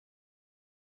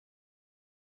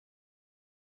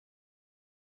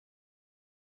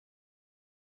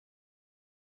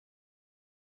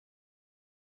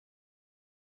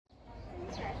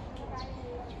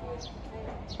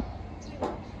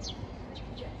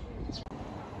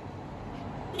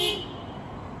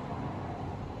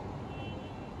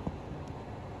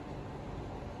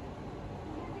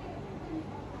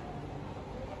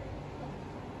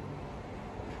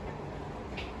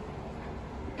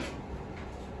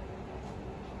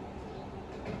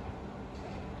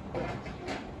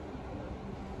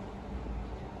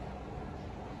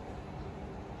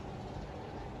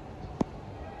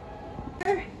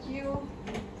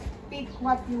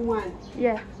what you want.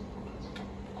 Yeah.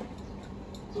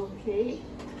 Okay.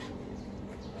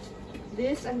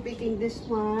 This, I'm picking this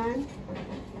one.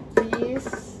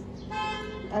 This.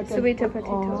 I can Sweet put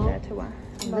potato, all. that one.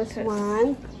 This Lotus.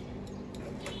 one.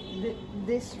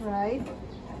 This, right?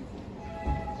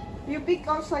 You pick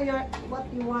also what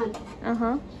you want.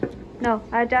 No,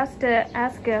 I just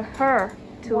ask her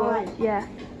to Why? yeah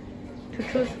to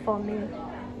choose for me.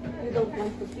 You don't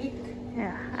want to pick.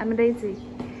 Yeah, I'm lazy.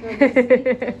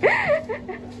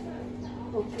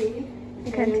 Okay.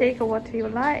 You can And take what you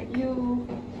like.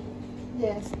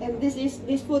 Yes, and this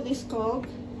food is called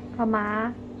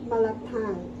Mama.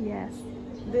 Malatang. Yes.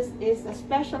 This is a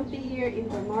specialty here in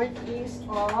the northeast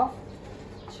of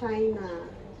China.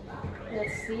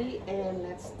 Let's see and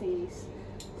let's taste.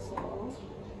 So,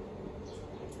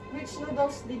 which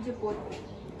noodles did you put?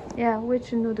 Yeah,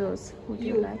 which noodles would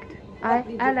you You. like? What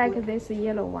did I you like put? this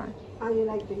yellow one. Oh, you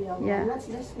like the yellow Yeah. one. What's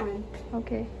this one?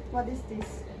 Okay. What is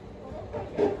this?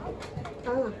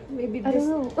 Maybe I this.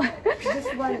 don't know. This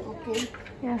one, okay.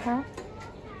 Yeah, huh?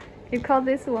 You call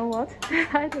this one what?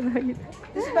 I don't know either.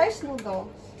 This rice noodles.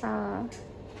 Ah.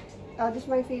 This is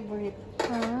my favorite.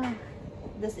 Ah.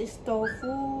 This is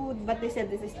tofu, but they said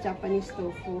this is Japanese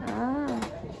tofu. Ah.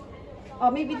 Oh,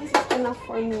 maybe this is enough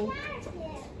for me.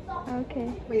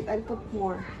 Okay. Wait, I'll put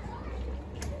more.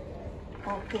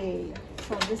 Okay,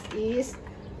 so this is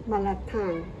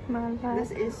Malatang. This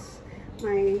is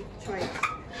my choice.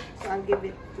 So I'll give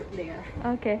it there.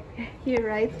 Okay. Here,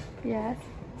 right? Yes.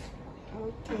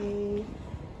 Okay.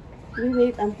 We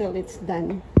wait until it's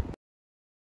done.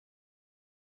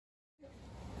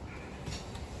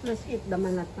 Let's eat the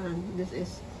Malatang. This is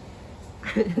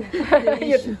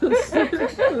delicious.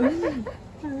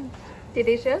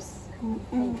 Delicious?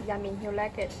 Yummy. You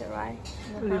like it, right?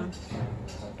 Yeah.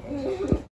 Okay.